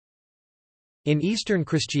In Eastern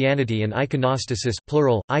Christianity, an iconostasis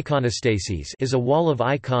plural, iconostasis is a wall of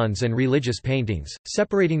icons and religious paintings,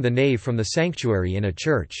 separating the nave from the sanctuary in a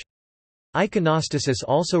church. Iconostasis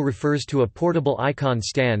also refers to a portable icon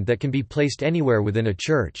stand that can be placed anywhere within a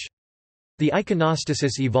church. The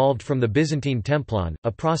iconostasis evolved from the Byzantine templon,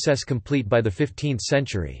 a process complete by the 15th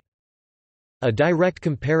century. A direct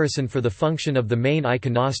comparison for the function of the main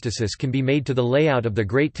iconostasis can be made to the layout of the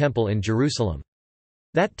Great Temple in Jerusalem.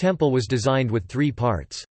 That temple was designed with three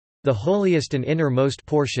parts. The holiest and innermost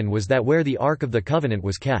portion was that where the Ark of the Covenant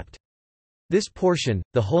was kept. This portion,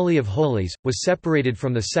 the Holy of Holies, was separated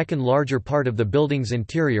from the second larger part of the building's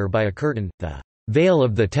interior by a curtain, the veil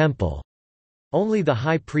of the temple. Only the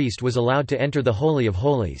high priest was allowed to enter the Holy of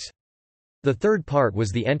Holies. The third part was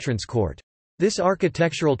the entrance court. This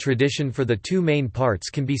architectural tradition for the two main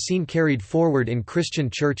parts can be seen carried forward in Christian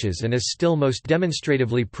churches and is still most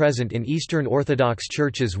demonstratively present in Eastern Orthodox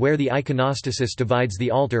churches, where the iconostasis divides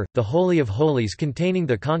the altar, the Holy of Holies containing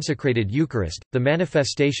the consecrated Eucharist, the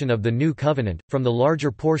manifestation of the New Covenant, from the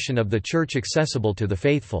larger portion of the church accessible to the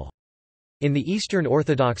faithful. In the Eastern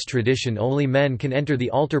Orthodox tradition, only men can enter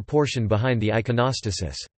the altar portion behind the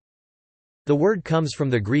iconostasis. The word comes from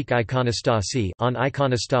the Greek ikonostasi,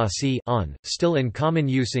 on, still in common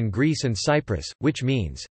use in Greece and Cyprus, which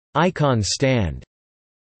means icon stand.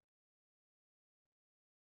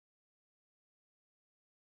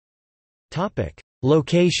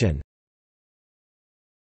 Location.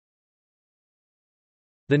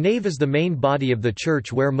 The nave is the main body of the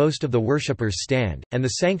church where most of the worshippers stand, and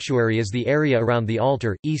the sanctuary is the area around the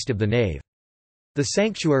altar, east of the nave. The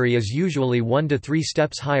sanctuary is usually 1 to 3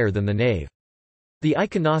 steps higher than the nave. The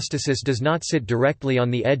iconostasis does not sit directly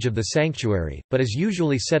on the edge of the sanctuary, but is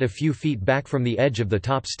usually set a few feet back from the edge of the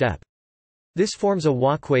top step. This forms a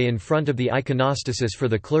walkway in front of the iconostasis for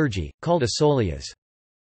the clergy, called a soleus.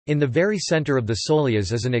 In the very center of the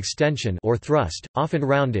soleus is an extension or thrust, often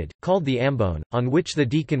rounded, called the ambone, on which the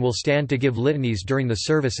deacon will stand to give litanies during the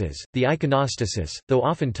services. The iconostasis, though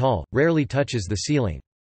often tall, rarely touches the ceiling.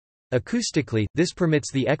 Acoustically, this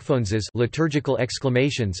permits the ekphonses, liturgical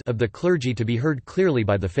exclamations of the clergy to be heard clearly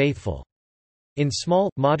by the faithful. In small,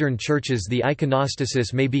 modern churches the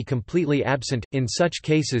iconostasis may be completely absent. In such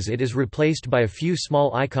cases it is replaced by a few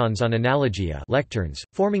small icons on analogia lecterns,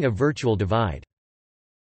 forming a virtual divide.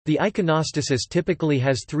 The iconostasis typically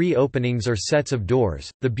has 3 openings or sets of doors,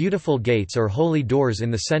 the beautiful gates or holy doors in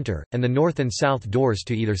the center, and the north and south doors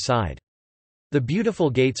to either side. The beautiful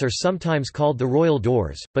gates are sometimes called the royal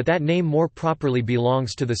doors, but that name more properly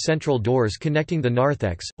belongs to the central doors connecting the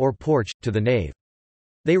narthex, or porch, to the nave.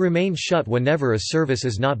 They remain shut whenever a service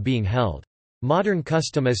is not being held. Modern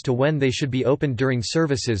custom as to when they should be opened during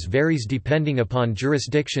services varies depending upon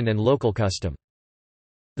jurisdiction and local custom.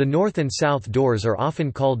 The north and south doors are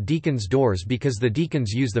often called deacons' doors because the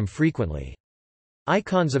deacons use them frequently.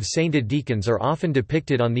 Icons of sainted deacons are often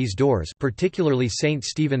depicted on these doors, particularly Saint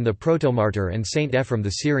Stephen the Protomartyr and Saint Ephrem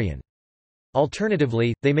the Syrian.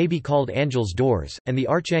 Alternatively, they may be called angels' doors, and the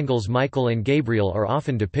archangels Michael and Gabriel are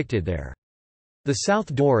often depicted there. The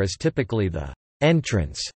south door is typically the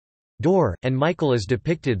entrance door, and Michael is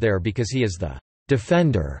depicted there because he is the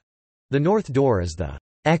defender. The north door is the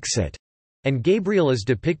exit, and Gabriel is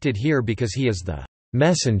depicted here because he is the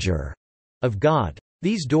messenger of God.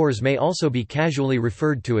 These doors may also be casually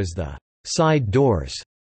referred to as the side doors.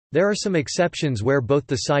 There are some exceptions where both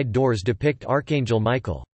the side doors depict Archangel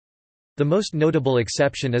Michael. The most notable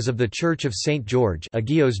exception is of the Church of St. George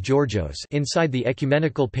Agios Georgios inside the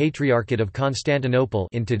Ecumenical Patriarchate of Constantinople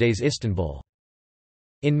in today's Istanbul.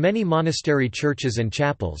 In many monastery churches and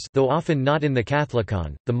chapels, though often not in the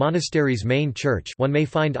Catholicon, the monastery's main church, one may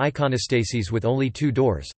find iconostases with only 2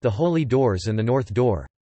 doors, the holy doors and the north door.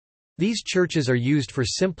 These churches are used for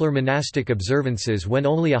simpler monastic observances when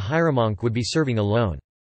only a hieromonk would be serving alone.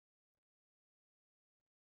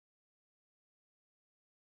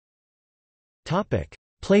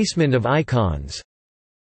 Placement of icons.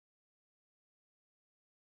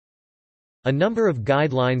 A number of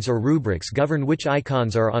guidelines or rubrics govern which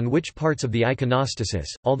icons are on which parts of the iconostasis,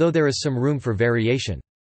 although there is some room for variation.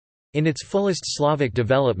 In its fullest Slavic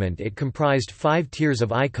development it comprised 5 tiers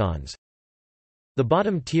of icons. The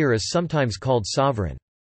bottom tier is sometimes called sovereign.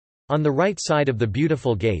 On the right side of the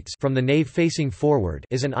beautiful gates from the nave facing forward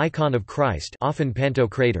is an icon of Christ, often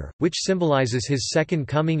Pantocrator, which symbolizes his second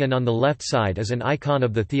coming, and on the left side is an icon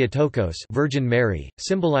of the Theotokos, Virgin Mary,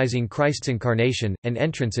 symbolizing Christ's incarnation, and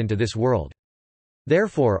entrance into this world.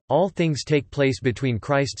 Therefore, all things take place between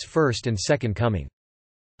Christ's first and second coming.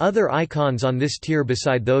 Other icons on this tier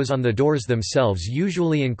beside those on the doors themselves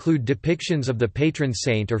usually include depictions of the patron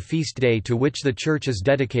saint or feast day to which the church is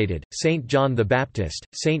dedicated, Saint John the Baptist,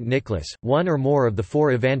 Saint Nicholas, one or more of the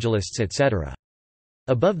four evangelists, etc.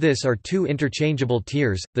 Above this are two interchangeable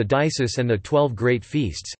tiers, the diocese and the 12 great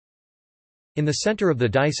feasts. In the center of the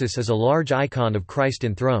diocese is a large icon of Christ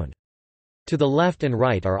enthroned. To the left and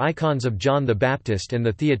right are icons of John the Baptist and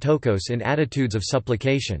the Theotokos in attitudes of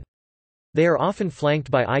supplication. They are often flanked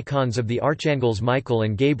by icons of the archangels Michael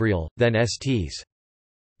and Gabriel, then Sts.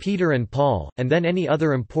 Peter and Paul, and then any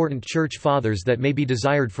other important church fathers that may be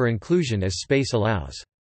desired for inclusion as space allows.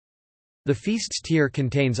 The feasts tier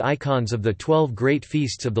contains icons of the 12 great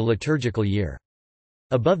feasts of the liturgical year.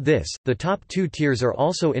 Above this, the top two tiers are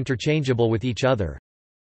also interchangeable with each other.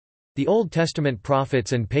 The Old Testament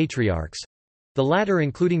prophets and patriarchs, the latter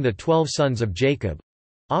including the 12 sons of Jacob,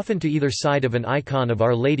 often to either side of an icon of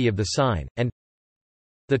Our Lady of the Sign, and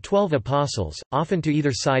the 12 apostles, often to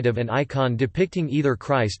either side of an icon depicting either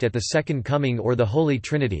Christ at the Second Coming or the Holy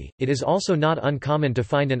Trinity. It is also not uncommon to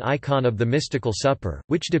find an icon of the Mystical Supper,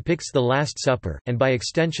 which depicts the Last Supper, and by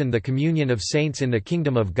extension the communion of saints in the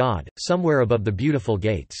Kingdom of God, somewhere above the beautiful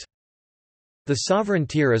gates. The sovereign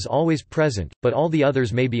tier is always present, but all the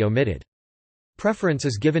others may be omitted. Preference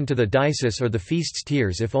is given to the diocese or the feasts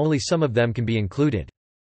tiers if only some of them can be included.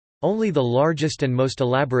 Only the largest and most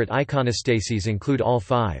elaborate iconostases include all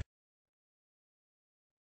five.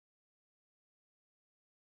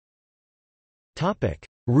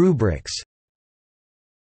 Rubrics.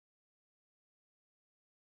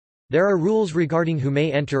 There are rules regarding who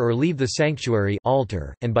may enter or leave the sanctuary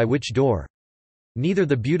altar, and by which door. Neither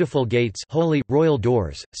the beautiful gates holy, royal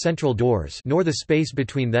doors, central doors nor the space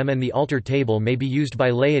between them and the altar table may be used by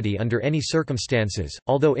laity under any circumstances,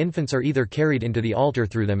 although infants are either carried into the altar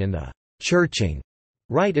through them in the churching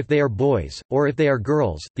rite if they are boys, or if they are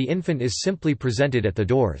girls, the infant is simply presented at the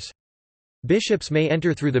doors. Bishops may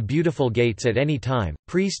enter through the beautiful gates at any time,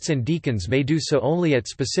 priests and deacons may do so only at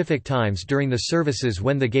specific times during the services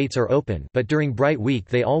when the gates are open, but during Bright Week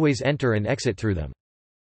they always enter and exit through them.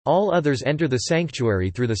 All others enter the sanctuary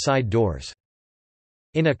through the side doors.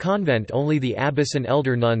 In a convent only the abbess and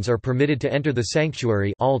elder nuns are permitted to enter the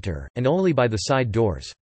sanctuary altar, and only by the side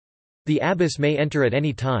doors. The abbess may enter at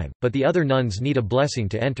any time, but the other nuns need a blessing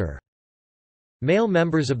to enter. Male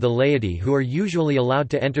members of the laity who are usually allowed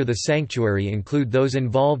to enter the sanctuary include those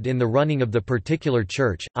involved in the running of the particular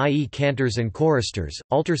church, i.e. cantors and choristers,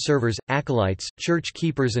 altar servers, acolytes, church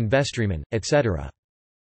keepers and vestrymen, etc.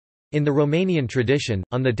 In the Romanian tradition,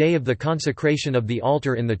 on the day of the consecration of the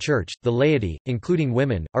altar in the church, the laity, including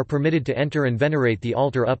women, are permitted to enter and venerate the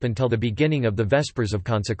altar up until the beginning of the Vespers of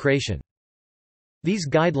consecration. These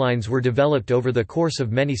guidelines were developed over the course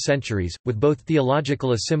of many centuries, with both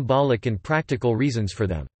theological as symbolic and practical reasons for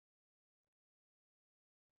them.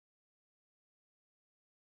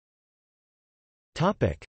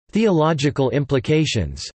 Theological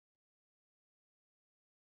implications.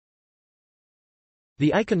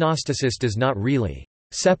 The iconostasis does not really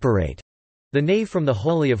separate the nave from the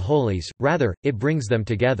Holy of Holies, rather, it brings them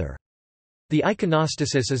together. The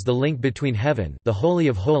iconostasis is the link between heaven, the Holy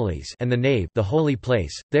of Holies, and the nave, the holy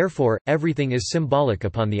place, therefore, everything is symbolic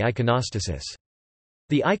upon the iconostasis.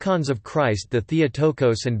 The icons of Christ, the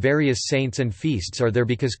Theotokos and various saints and feasts are there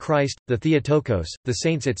because Christ, the Theotokos, the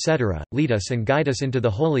saints etc., lead us and guide us into the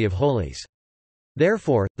Holy of Holies.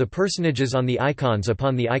 Therefore, the personages on the icons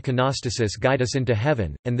upon the iconostasis guide us into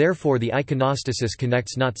heaven, and therefore the iconostasis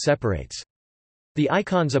connects not separates. The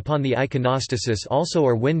icons upon the iconostasis also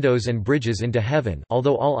are windows and bridges into heaven,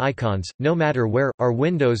 although all icons, no matter where, are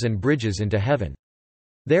windows and bridges into heaven.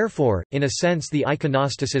 Therefore, in a sense the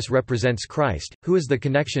iconostasis represents Christ, who is the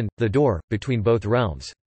connection, the door, between both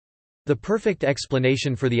realms. The perfect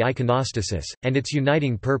explanation for the iconostasis, and its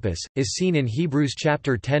uniting purpose, is seen in Hebrews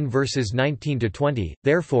chapter 10 verses 19–20.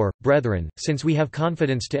 Therefore, brethren, since we have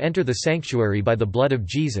confidence to enter the sanctuary by the blood of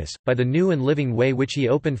Jesus, by the new and living way which he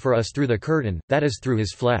opened for us through the curtain, that is through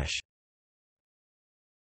his flesh.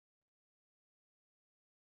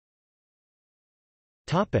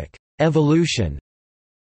 Evolution.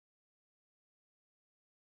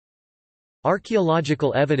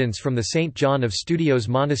 Archaeological evidence from the St. John of Studios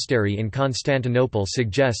monastery in Constantinople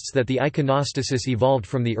suggests that the iconostasis evolved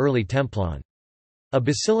from the early templon. A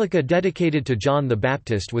basilica dedicated to John the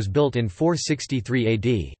Baptist was built in 463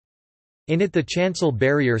 AD. In it the chancel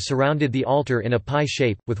barrier surrounded the altar in a pie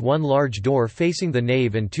shape, with one large door facing the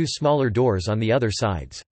nave and two smaller doors on the other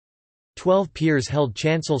sides. 12 piers held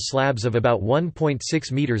chancel slabs of about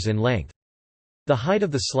 1.6 meters in length. The height of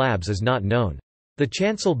the slabs is not known. The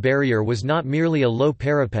chancel barrier was not merely a low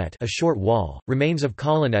parapet, a short wall. Remains of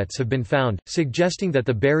colonnettes have been found, suggesting that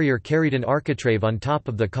the barrier carried an architrave on top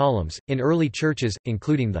of the columns. In early churches,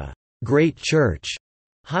 including the Great Church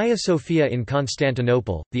Hagia Sophia in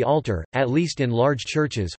Constantinople, the altar, at least in large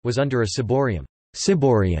churches, was under a ciborium,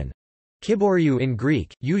 Ciborian, kiboriou in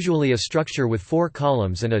Greek, usually a structure with 4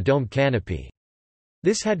 columns and a domed canopy.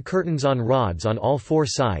 This had curtains on rods on all 4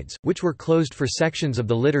 sides, which were closed for sections of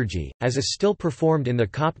the liturgy, as is still performed in the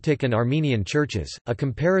Coptic and Armenian churches. A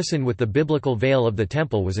comparison with the biblical veil of the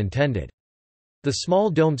temple was intended. The small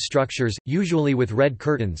domed structures, usually with red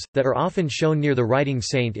curtains, that are often shown near the writing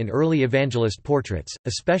saint in early evangelist portraits,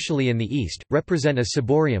 especially in the East, represent a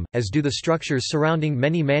ciborium, as do the structures surrounding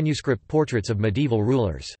many manuscript portraits of medieval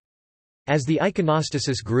rulers. As the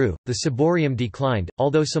iconostasis grew, the ciborium declined,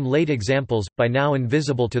 although some late examples, by now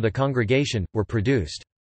invisible to the congregation, were produced.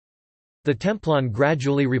 The templon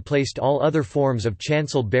gradually replaced all other forms of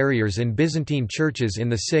chancel barriers in Byzantine churches in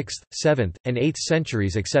the 6th, 7th, and 8th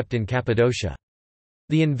centuries except in Cappadocia.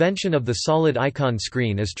 The invention of the solid icon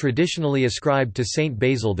screen is traditionally ascribed to Saint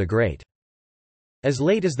Basil the Great. As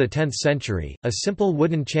late as the 10th century, a simple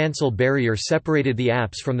wooden chancel barrier separated the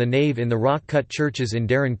apse from the nave in the rock-cut churches in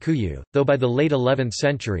Derinkuyu, though by the late 11th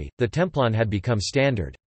century, the templon had become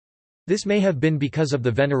standard. This may have been because of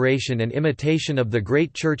the veneration and imitation of the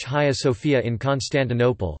great church Hagia Sophia in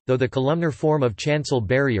Constantinople, though the columnar form of chancel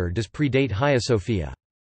barrier does predate Hagia Sophia.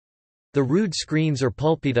 The rood screens or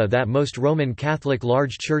pulpita that most Roman Catholic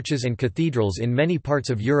large churches and cathedrals in many parts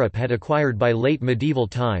of Europe had acquired by late medieval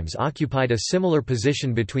times occupied a similar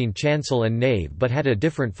position between chancel and nave but had a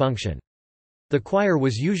different function. The choir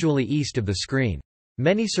was usually east of the screen.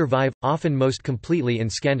 Many survive, often most completely in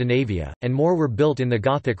Scandinavia, and more were built in the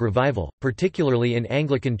Gothic Revival, particularly in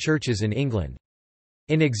Anglican churches in England.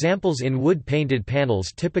 In examples in wood-painted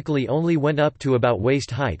panels typically only went up to about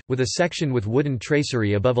waist height, with a section with wooden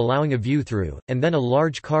tracery above allowing a view through, and then a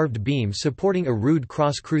large carved beam supporting a rude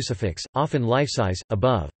cross crucifix, often life-size,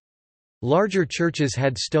 above. Larger churches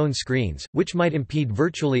had stone screens, which might impede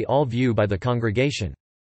virtually all view by the congregation.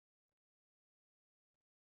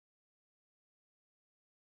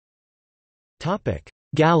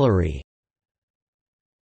 Gallery.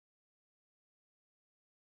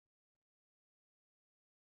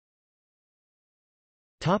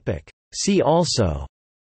 See also: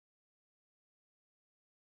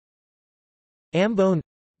 ambone,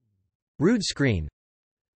 rood screen,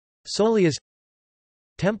 soleas,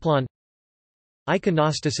 templon,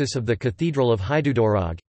 iconostasis of the Cathedral of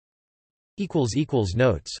Hajdúdorog.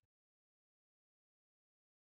 Notes